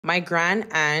My grand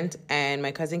aunt and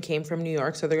my cousin came from New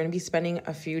York, so they're going to be spending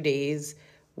a few days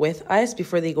with us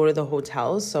before they go to the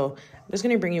hotels. So I'm just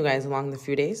going to bring you guys along the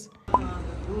few days.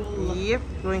 Yep,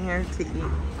 going here to eat.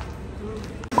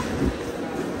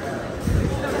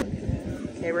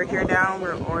 Okay, we're here now.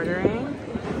 We're ordering.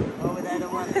 Oh, but I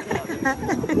don't want the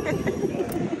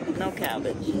cabbage. No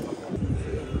cabbage.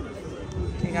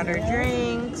 We got our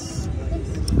drinks.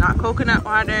 Not coconut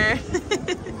water.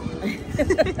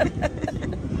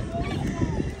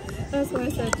 That's why I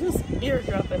said just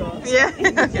eardrop it off. Yeah.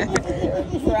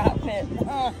 Drop it.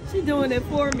 She's doing it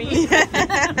for me.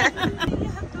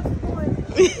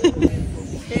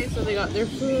 Okay, so they got their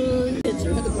food. It's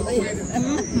really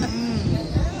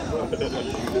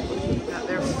Got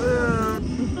their food.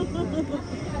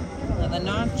 Got the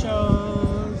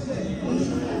nachos.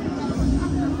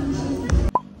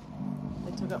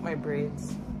 They took out my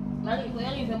braids.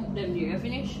 You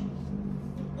finish?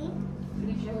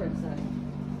 Finish your work, sorry.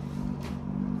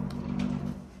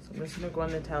 I'm just gonna go on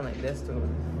the town like this to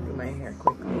do my hair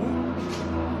quickly.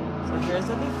 So here's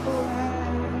the before.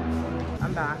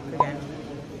 I'm back again.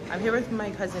 I'm here with my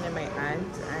cousin and my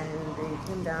aunt, and they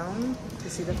came down to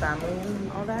see the family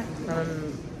and all that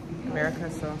from America.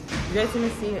 So you guys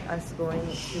gonna see us going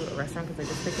to a restaurant because I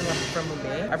just picked them up from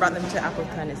Mumbai. I brought them to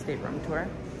Appleton Estate Room Tour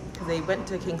because they went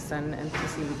to Kingston and to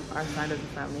see our side of the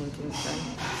family in Kingston.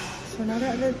 So now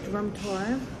they're at the room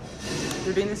tour.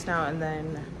 They're doing this now, and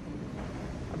then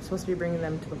I'm supposed to be bringing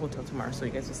them to the hotel tomorrow, so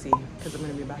you guys will see, because I'm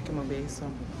going to be back in Mumbai. So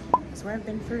that's where I've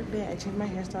been for a bit. I changed my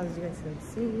hairstyle, as you guys can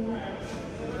see.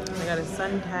 I got a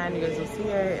suntan. You guys will see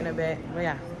it in a bit. But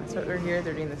yeah, that's what we're here.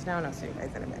 They're doing this now, and I'll see you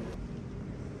guys in a bit.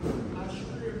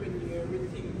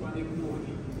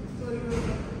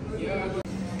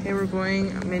 Okay, we're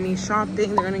going mini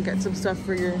shopping. They're going to get some stuff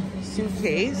for your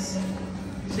suitcase.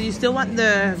 So you still want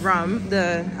the rum,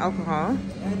 the alcohol?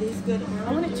 Are these good?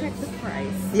 I want to check the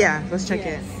price. Yeah, let's check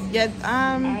it. Yeah,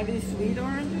 Are these sweet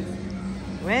oranges?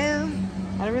 well,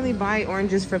 I don't really buy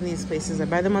oranges from these places. I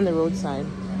buy them on the roadside.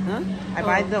 Huh? I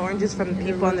buy the oranges from the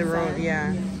people on the road,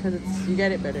 yeah. Because you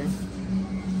get it better.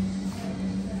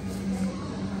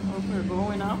 Oh, we're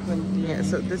going up. Yeah,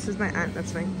 so this is my aunt,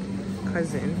 that's my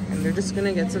cousin. And they're just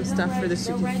going to get some stuff for the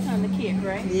So suitcase. right on the cake,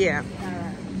 right? Yeah. Alright.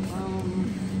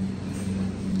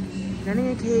 Getting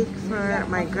a cake for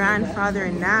my grandfather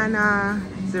and Nana.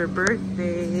 It's their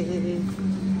birthday.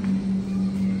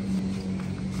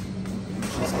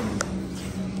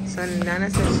 So Nana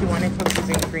said she wanted cookies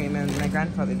and cream, and my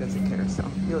grandfather doesn't care, so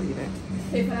he'll eat it.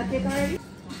 Pay for that cake already?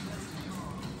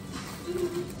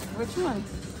 Which one?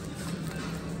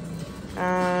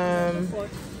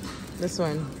 This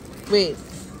one. Wait,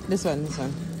 this one.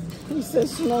 Who says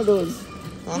snuggles?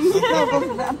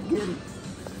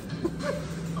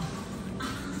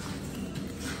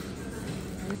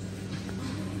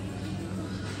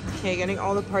 Okay, getting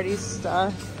all the party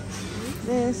stuff.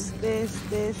 This.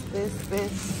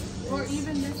 Or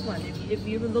even this one, if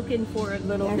you were looking for a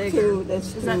little That's bigger. two.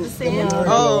 That's Is that the same?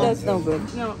 Oh. That's no good.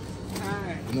 No.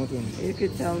 Alright. You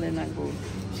could tell they're not good.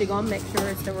 She gonna make sure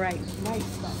it's the right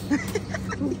stuff.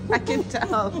 I can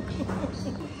tell. Well,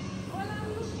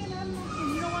 I'm looking.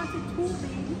 You don't want it too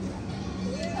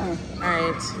big.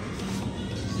 Alright.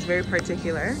 She's very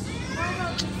particular.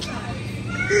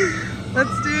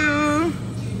 Let's do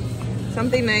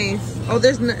something nice. Oh,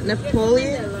 there's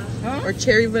Napoleon or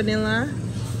cherry vanilla.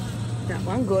 That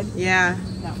one good. Yeah.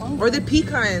 That one Or the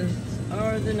pecan.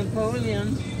 Or the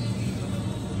Napoleon.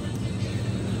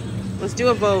 Let's do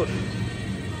a vote.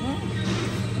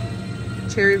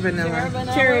 Cherry vanilla.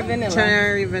 Cherry vanilla.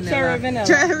 Cherry vanilla. Cherry vanilla.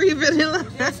 Cherry vanilla.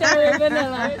 Cherry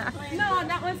vanilla. No,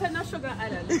 that one said no sugar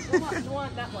added. You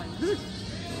want that one.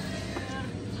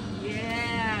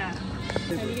 Yeah.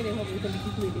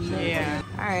 Yeah.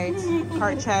 All right.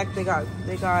 Cart check. They got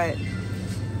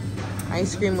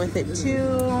ice cream with it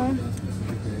too.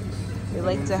 They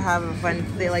like to have a fun.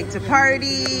 They like to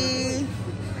party.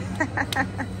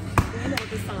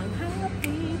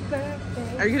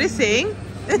 Are you gonna sing?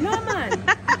 No, man.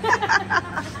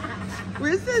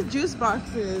 Where's the juice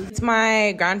boxes? It's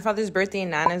my grandfather's birthday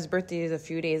and Nana's birthday is a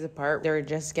few days apart. They're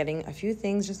just getting a few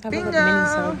things, just have a little mini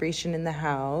celebration in the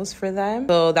house for them.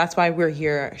 So that's why we're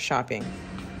here shopping.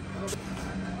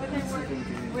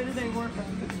 Where do they work?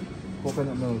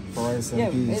 Coconut milk, rice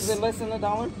and peas. Is it less than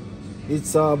 $1?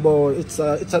 It's about it's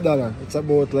 $1. It's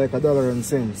about like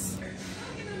 $1.10.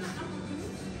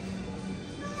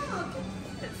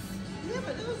 Yeah,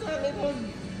 but those are little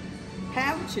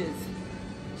pouches.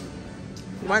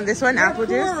 You want this one, apple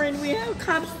juice? Pouring. We have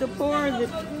cups to pour.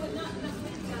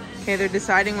 Okay, they're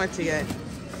deciding what to get.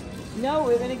 No,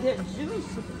 we're gonna get juice,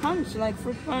 punch, like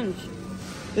fruit punch.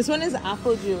 This one is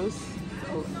apple juice.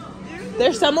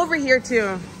 There's some over here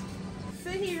too.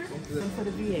 Sit here. And for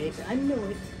the V8. I know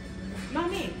it.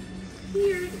 Mommy,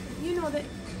 here, you know that.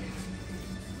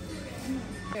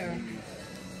 There.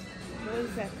 What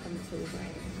does that come to,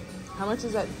 right? How much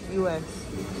is that US?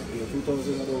 Yeah,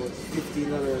 $2,000,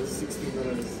 $15,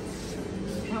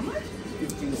 $16. How much?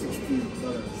 $15,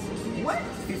 $16. What?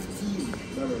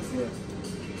 $15, yeah.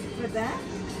 For that?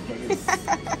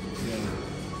 Yeah.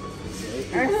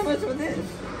 And how much for this?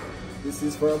 This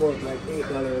is for about like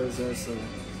 $8 or so.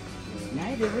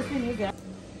 Nice, everything you got.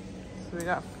 So we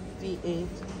got V8.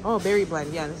 Oh, berry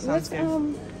blend. Yeah, this sounds good.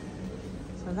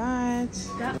 So that.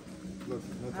 Look,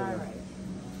 look All at right. that.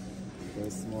 Very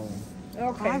small. $5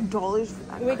 Okay. for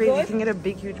that. We Crazy. good? You can get a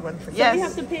big, huge one for. So Yes. we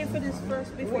have to pay for this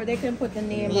first before they can put the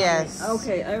name Yes. on it.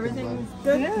 Okay, everything's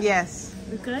good? Yes.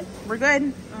 We good? We're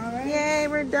good. All right. Yay,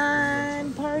 we're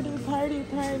done. Party, party,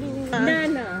 party.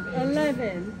 Nana,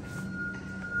 11.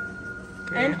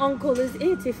 And uncle is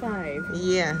 85.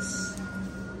 Yes.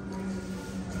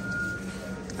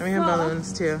 And we have Well-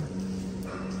 balloons too.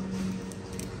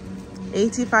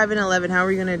 85 and 11. How are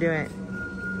we gonna do it?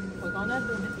 We're gonna do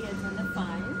the 8 and the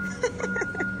 5.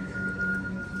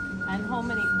 And how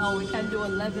many? Oh, we can do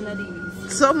 11 of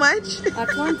these. So much?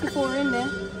 24 in there.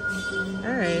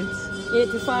 All right.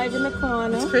 85 in the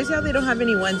corner. It's crazy how they don't have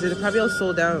any ones. They're probably all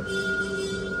sold out.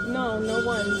 No, no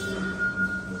ones.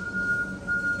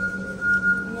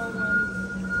 No ones.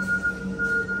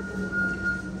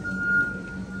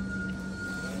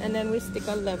 And then we stick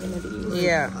 11 of these.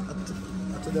 Yeah.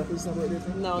 After that, is not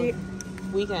birthday? No. Yeah.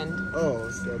 Weekend. Oh,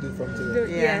 so I did from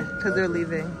today. Yeah, because they're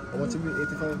leaving. I want to be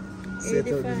 85. Say it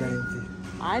will be 85. 90.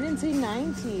 I didn't say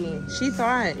 90. She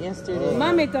thought yesterday.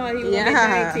 Mommy thought he was Yeah.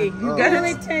 90. You You got got it.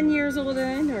 only 10 years older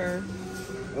than her.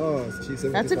 Oh, she's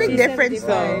 75. That's a big She's difference,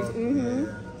 75. though. Mm-hmm.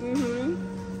 Mm-hmm.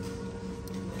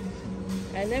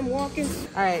 And then walking.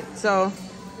 All right, so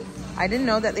I didn't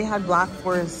know that they had Black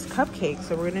Forest cupcakes,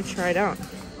 so we're gonna try it out.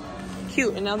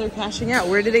 Cute, and now they're cashing out.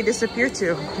 Where did they disappear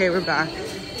to? Okay, we're back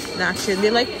in action. They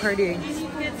like partying.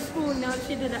 Get spoon now.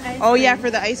 She did the ice Oh cream. yeah, for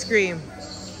the ice cream.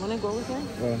 Wanna go with her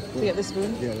to get the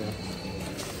spoon? Yeah, yeah.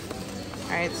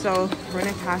 All right, so we're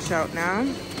gonna cash out now.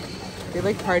 They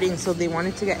like partying, so they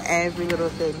wanted to get every little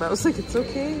thing, but I was like, it's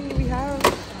okay, we have.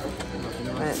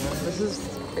 But this is,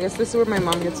 I guess this is where my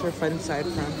mom gets her fun side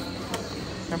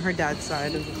from her dad's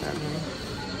side of the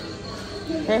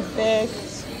family. Perfect.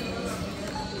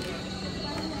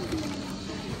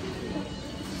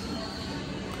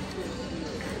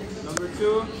 Number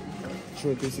 2. Show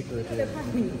it to security.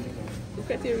 Look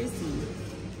at your receipt.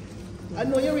 I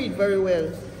know you read very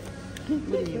well.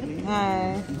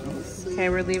 Hi. Okay,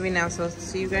 we're leaving now, so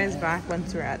see you guys back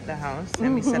once we're at the house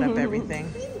and we set up everything.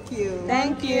 Thank you.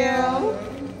 Thank you.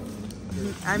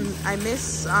 I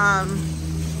miss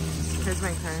here's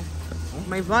my car.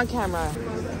 My vlog camera.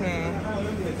 Okay.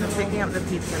 I'm picking up the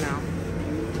pizza now.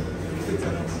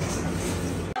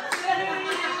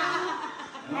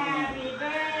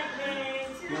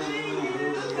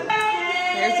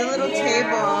 Here's a little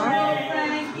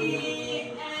table.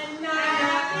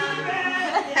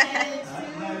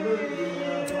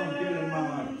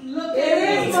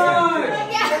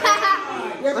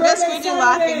 Look at Squidgy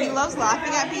laughing. He loves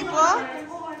laughing at people.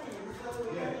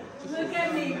 Look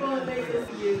at me going like this.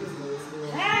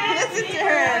 Listen to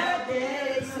her.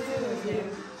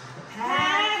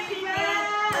 Happy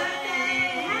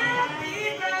birthday, happy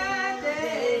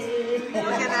birthday.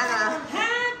 Look at Nana.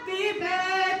 Happy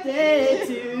birthday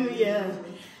to you.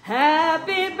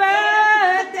 Happy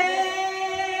birthday.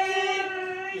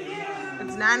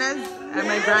 It's Nana's and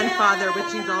my grandfather,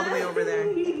 which is all the way over there.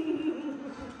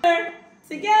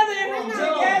 Together.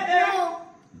 Together.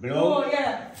 Blow. Oh,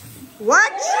 yeah.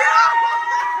 What?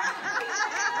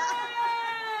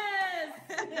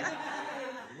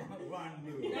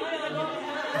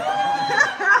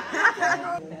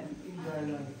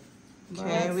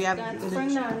 Okay, we have That's for the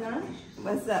Nana.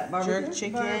 What's that? jerk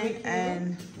chicken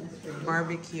and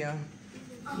barbecue.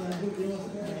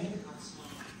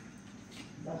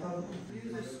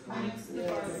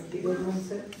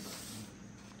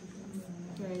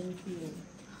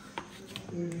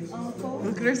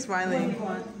 Look at her smiling.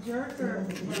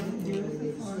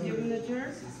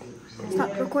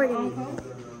 Stop recording.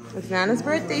 It's Nana's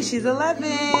birthday. She's 11.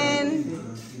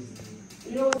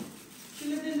 She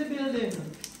lived in the building.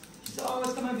 So I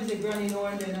always come and visit Granny now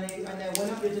and then. And I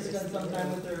went up there to spend some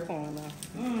time with her.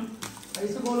 I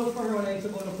used to go look for her when I used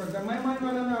to go look for her. My mind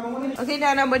ran around. Okay,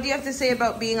 Nana, what do you have to say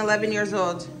about being 11 years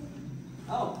old?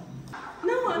 Oh.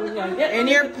 No, I'm In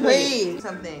your plate.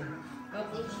 Something.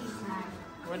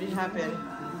 What did happen?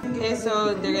 Okay,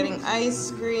 so they're getting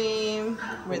ice cream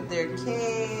with their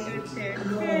cake.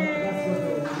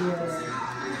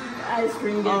 Ice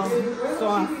cream gets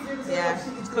soft. Yeah,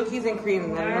 it's cookies and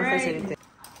cream. I don't know if I said anything.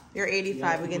 You're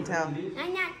 85, we can tell.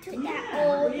 I'm not too that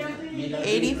old.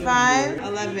 85,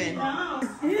 11.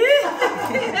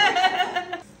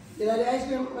 You like the ice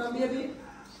cream, baby?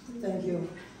 Thank you.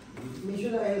 Make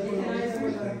sure the ice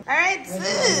cream. All right,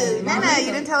 so, Nana,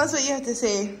 you didn't tell us what you have to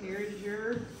say. Here's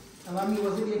your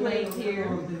plate here.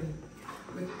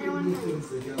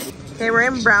 Okay, we're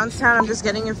in Brownstown. I'm just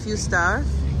getting a few stuff,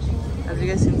 as you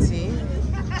guys can see.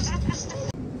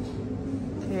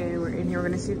 Okay, we're in here. We're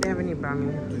gonna see if they have any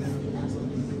brownie.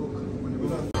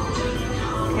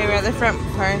 Okay, we're at the front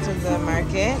part of the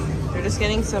market. We're just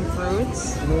getting some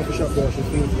fruits.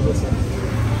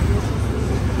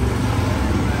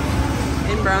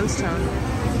 In Brownstown.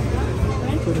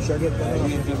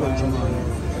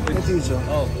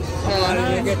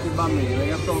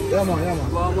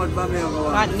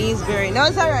 Got Neesberry. No,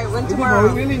 it's alright. Went tomorrow.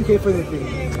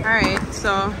 Alright,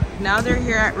 so now they're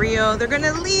here at Rio. They're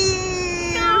gonna leave.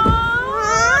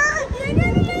 They're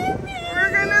gonna leave me.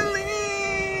 We're gonna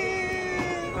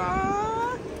leave.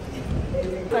 Aww.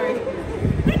 Sorry.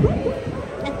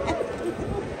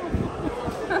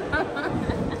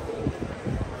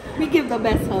 We give the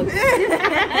best hugs.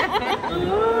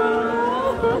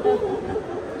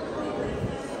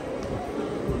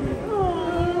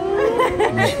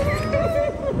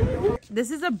 This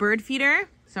is a bird feeder.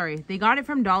 Sorry, they got it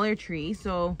from Dollar Tree.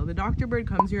 So the doctor bird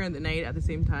comes here in the night at the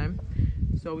same time.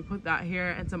 So we put that here,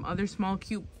 and some other small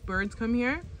cute birds come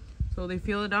here. So they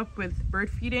fill it up with bird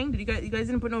feeding. Did you guys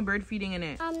didn't put no bird feeding in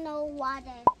it? No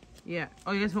water. Yeah.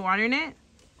 Oh, you guys put water in it?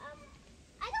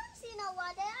 I don't see no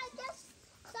water. I just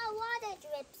saw water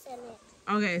drips in it.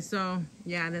 Okay, so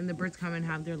yeah, then the birds come and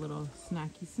have their little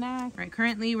snacky snack. All right,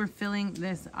 currently we're filling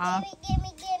this up. Gimme.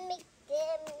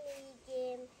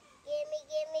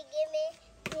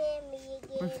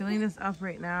 We're filling this up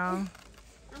right now.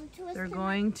 I'm twisting. They're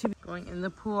going to be going in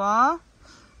the pool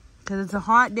because it's a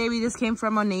hot day. We just came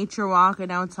from a nature walk and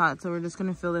now it's hot, so we're just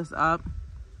gonna fill this up.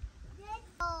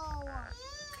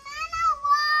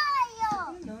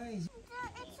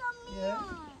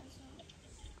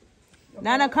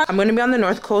 Nana, come. I'm gonna be on the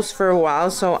north coast for a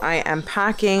while, so I am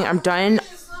packing. I'm done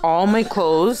all my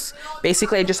clothes.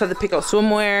 Basically, I just have to pick out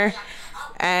swimwear,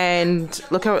 and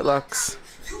look how it looks.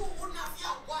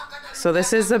 So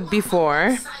this is a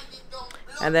before,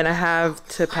 and then I have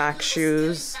to pack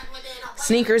shoes,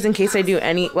 sneakers in case I do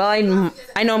any. Well, I know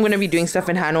I'm gonna be doing stuff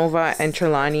in Hanover and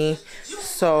Trelawney,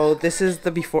 so this is the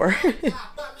before.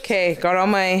 Okay, got all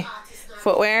my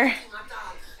footwear.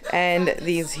 And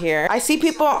these here. I see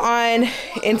people on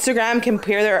Instagram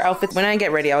compare their outfits. When I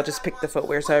get ready, I'll just pick the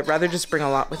footwear. So I'd rather just bring a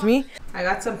lot with me. I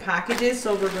got some packages,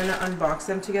 so we're gonna unbox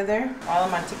them together. All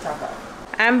on my TikTok.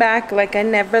 I'm back like I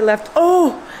never left.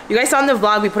 Oh, you guys saw in the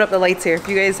vlog, we put up the lights here. If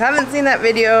you guys haven't seen that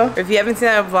video, or if you haven't seen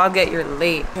that vlog yet, you're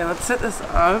late. Okay, let's set this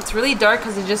up. It's really dark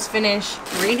because it just finished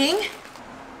raining.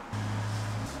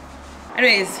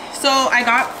 Anyways, so I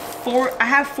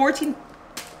have 14.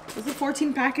 Was it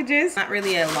 14 packages? Not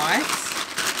really a lot.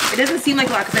 It doesn't seem like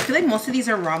a lot because I feel like most of these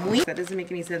are Romwe. That doesn't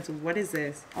make any sense. What is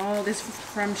this? Oh, this is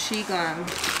from Sheglam.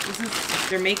 This is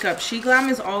their makeup. Sheglam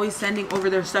is always sending over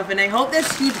their stuff, and I hope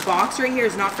this huge box right here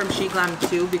is not from Sheglam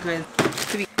too, because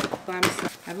to be glam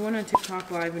stuff. I haven't went on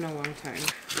TikTok live in a long time.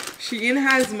 Shein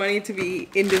has money to be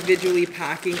individually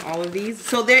packing all of these.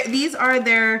 So these are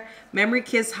their Memory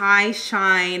Kiss High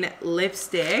Shine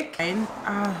lipstick. And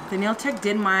the nail tech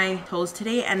did my toes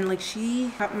today, and like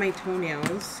she cut my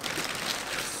toenails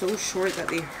so short that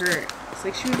they hurt. It's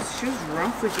like she was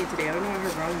rough with me today. I don't know what her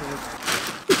problem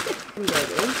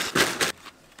was.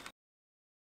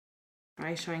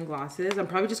 High Shine glasses. I'm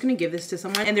probably just gonna give this to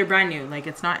someone, and they're brand new. Like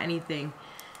it's not anything.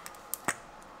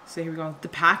 So here we go. The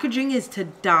packaging is to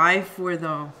die for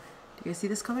though. Do you guys see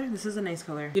this color? This is a nice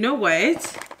color. You know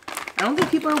what? I don't think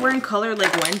people are wearing color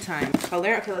like one time.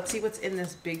 Color? Okay, let's see what's in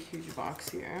this big, huge box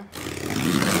here.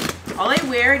 All I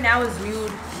wear now is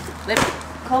nude lip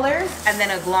colors and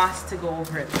then a gloss to go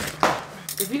over it.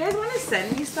 If you guys want to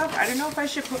send me stuff, I don't know if I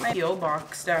should put my PO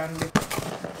box down.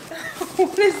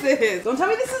 What is this? Don't tell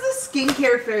me this is a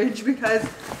skincare fridge, because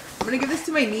I'm gonna give this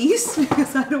to my niece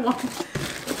because I don't want.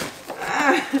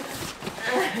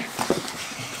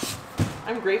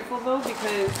 I'm grateful though,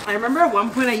 because I remember at one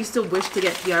point I used to wish to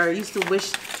get PR. I used to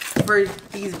wish for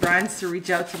these brands to reach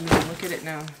out to me. Look at it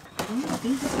now. I don't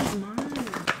think this is mine.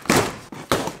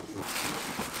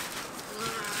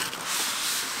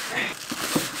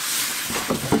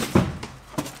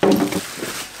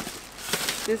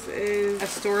 This is a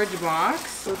storage box.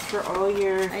 So it's for all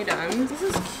your items. This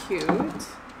is cute.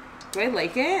 Do I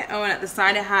like it? Oh, and at the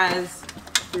side it has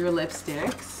your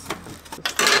lipsticks.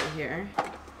 Let's put it here.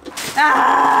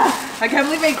 Ah! I can't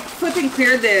believe I flipping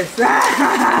cleared this.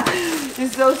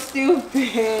 It's so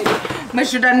stupid. I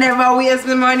should have never wasted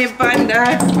my money on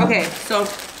that. Okay, so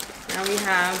now we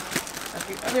have a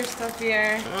few other stuff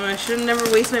here. Oh, I should have never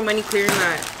wasted my money clearing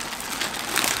that.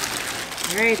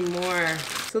 Alright, more.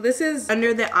 So this is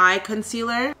under the eye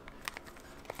concealer.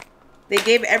 They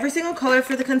gave every single color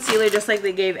for the concealer, just like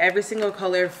they gave every single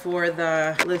color for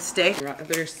the lipstick.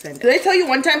 Did I tell you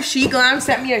one time Sheglam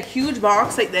sent me a huge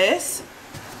box like this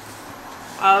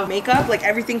of makeup, like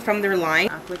everything from their line.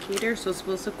 Applicator, so it's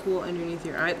supposed to cool underneath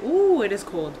your eye. Ooh, it is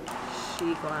cold.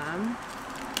 Sheglam.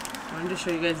 I wanted to show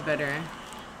you guys better.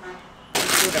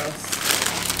 What else?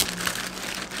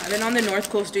 I've been on the North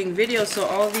Coast doing videos, so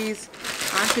all these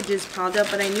packages piled up,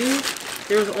 but I knew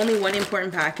there was only one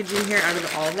important package in here out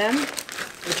of all of them,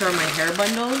 which are my hair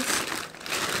bundles.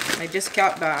 I just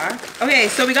got back. Okay,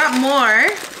 so we got more.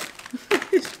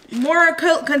 More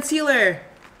concealer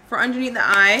for underneath the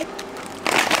eye.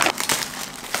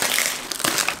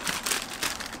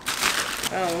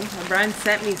 Oh, a brand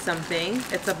sent me something.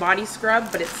 It's a body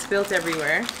scrub, but it's spilt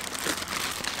everywhere.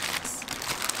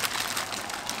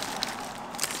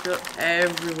 Spilt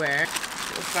everywhere.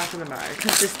 It's back in the bag.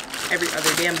 It's just every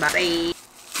other damn bag.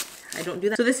 I don't do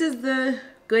that. So this is the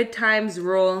Good Times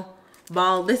Roll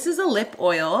Ball. This is a lip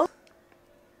oil.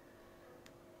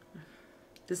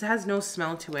 This has no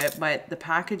smell to it, but the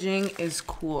packaging is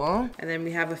cool. And then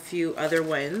we have a few other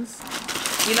ones.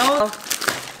 You know,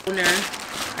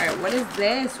 alright, what is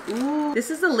this? Ooh, this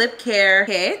is a lip care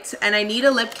kit, and I need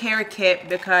a lip care kit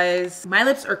because my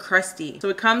lips are crusty. So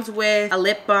it comes with a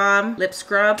lip balm, lip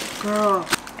scrub, girl,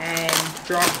 and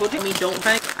drop coat. I mean, don't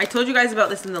panic. I told you guys about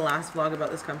this in the last vlog about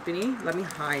this company. Let me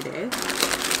hide it.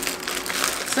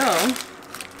 So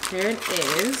here it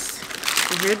is.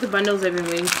 And here's the bundles I've been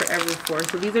waiting forever for.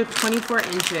 So these are 24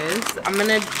 inches. I'm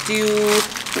gonna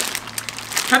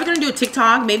probably gonna do a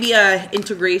TikTok, maybe a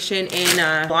integration in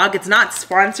a vlog. It's not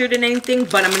sponsored in anything,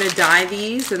 but I'm gonna dye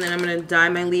these, and then I'm gonna dye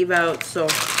my leave out. So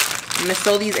I'm gonna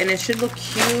sew these, and it should look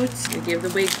cute. I gave the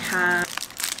wig cap.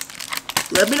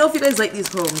 Let me know if you guys like these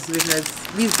combs, because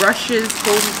these brushes,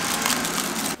 combs.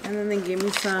 And then they gave me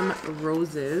some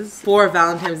roses. For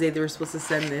Valentine's Day, they were supposed to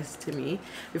send this to me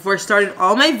before I started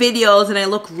all my videos, and I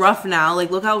look rough now.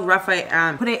 Like, look how rough I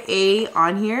am. Put an A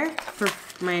on here for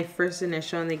my first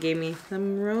initial, and they gave me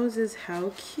some roses.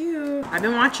 How cute. I've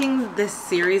been watching this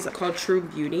series called True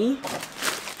Beauty.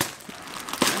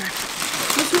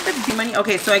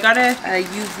 Okay, so I got a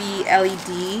UV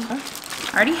LED.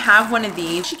 I already have one of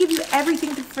these. She gives you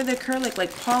everything for the acrylic,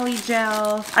 like poly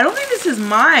gel. I don't think this is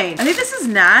mine. I think this is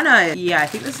Nana. Yeah, I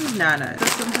think this is Nana.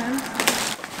 Sometimes.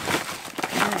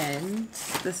 And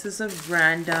this is a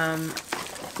random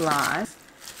glass.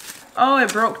 Oh,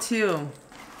 it broke too.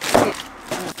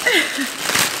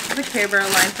 The Care Bear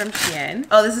line from Shein.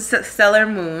 Oh, this is Stellar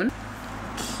Moon.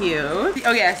 Cute.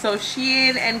 Oh yeah, so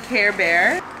Shein and Care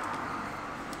Bear.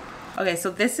 Okay, so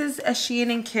this is a Shein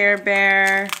and Care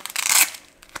Bear.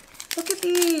 Look at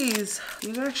these.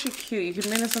 These are actually cute. You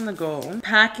can make this on the go.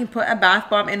 Pack and put a bath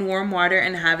bomb in warm water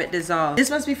and have it dissolve. This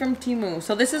must be from Temu.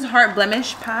 So this is heart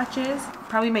blemish patches.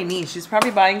 Probably my niece. She's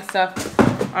probably buying stuff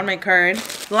on my card.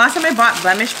 The last time I bought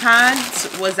blemish pads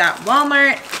was at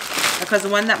Walmart because the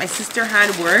one that my sister had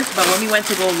worked. But when we went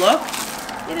to go look,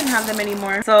 they didn't have them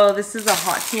anymore. So this is a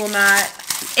hot tool mat.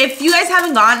 If you guys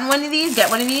haven't gotten one of these, get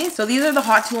one of these. So these are the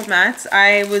hot tool mats.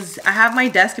 I have my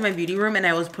desk in my beauty room, and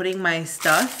I was putting my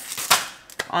stuff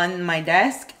on my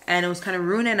desk, and it was kind of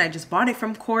ruined, and I just bought it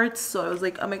from Quartz. So I was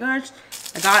like, oh my gosh,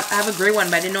 I have a gray one,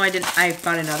 but I didn't know I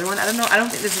got another one. I don't know, I don't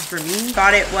think this is for me.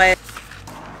 Got it was,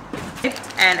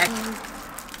 and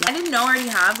I didn't know I already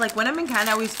have, like when I'm in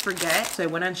Canada I always forget, so I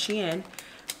went on Shein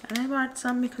and I bought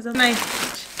some because of my,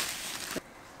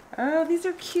 oh, these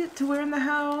are cute to wear in the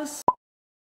house.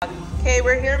 Okay,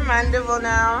 we're here in Mandeville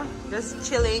now, just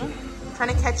chilling.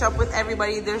 Trying to catch up with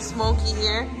everybody. There's Smokey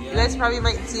here. You guys probably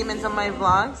might see him in some of my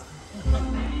vlogs.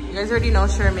 You guys already know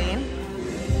Charmaine.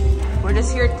 We're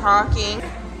just here talking.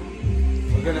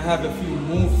 We're gonna have a few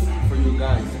moves for you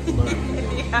guys.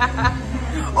 Yeah.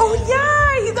 Oh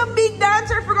yeah, he's a big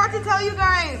dancer. I forgot to tell you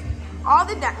guys. All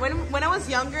the when I was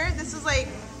younger, this was like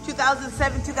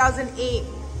 2007, 2008.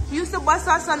 He used to bust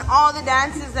us on all the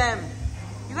dances.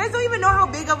 You guys don't even know how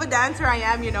big of a dancer I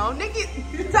am, you know? Nikki,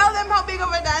 tell them how big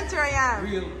of a dancer I am.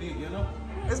 Real big, you know?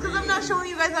 It's because I'm not showing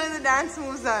you guys any of the dance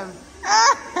moves.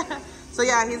 So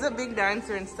yeah, he's a big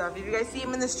dancer and stuff. If you guys see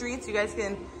him in the streets, you guys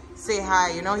can say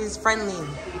hi. You know, he's friendly.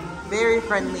 Very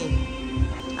friendly.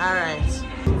 All right.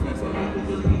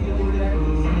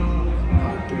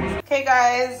 Okay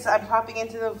guys, I'm popping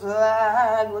into the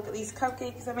vlog. Look at these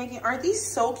cupcakes I'm making. Aren't these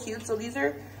so cute? So these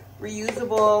are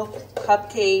reusable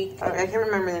cupcake. I can't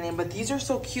remember the name, but these are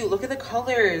so cute. Look at the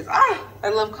colors. Ah, I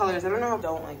love colors. I don't know if I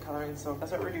don't like coloring, so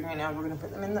that's what we're doing right now. We're gonna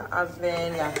put them in the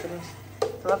oven. Yeah,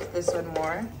 fill up this one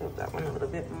more. Fill that one a little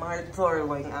bit more.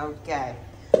 Going out, okay.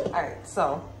 All right,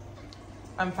 so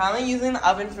I'm finally using the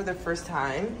oven for the first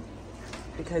time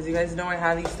because you guys know I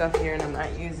have these stuff here and I'm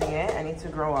not using it. I need to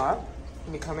grow up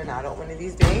and become an adult one of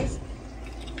these days.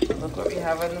 Look what we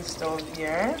have on the stove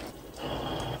here.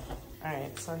 All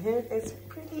right, so here it's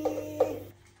pretty.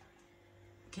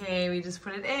 Okay, we just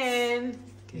put it in.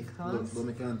 Okay, close. But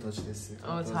we can't touch this.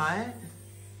 Oh, it's hot?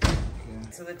 Yeah.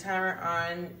 So the timer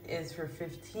on is for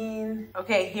 15.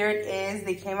 Okay, here it is.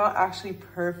 They came out actually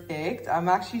perfect. I'm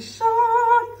actually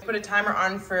shocked. Put a timer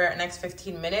on for the next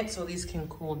 15 minutes so these can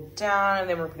cool down, and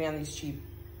then we're putting on these cheap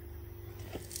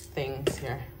things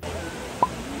here.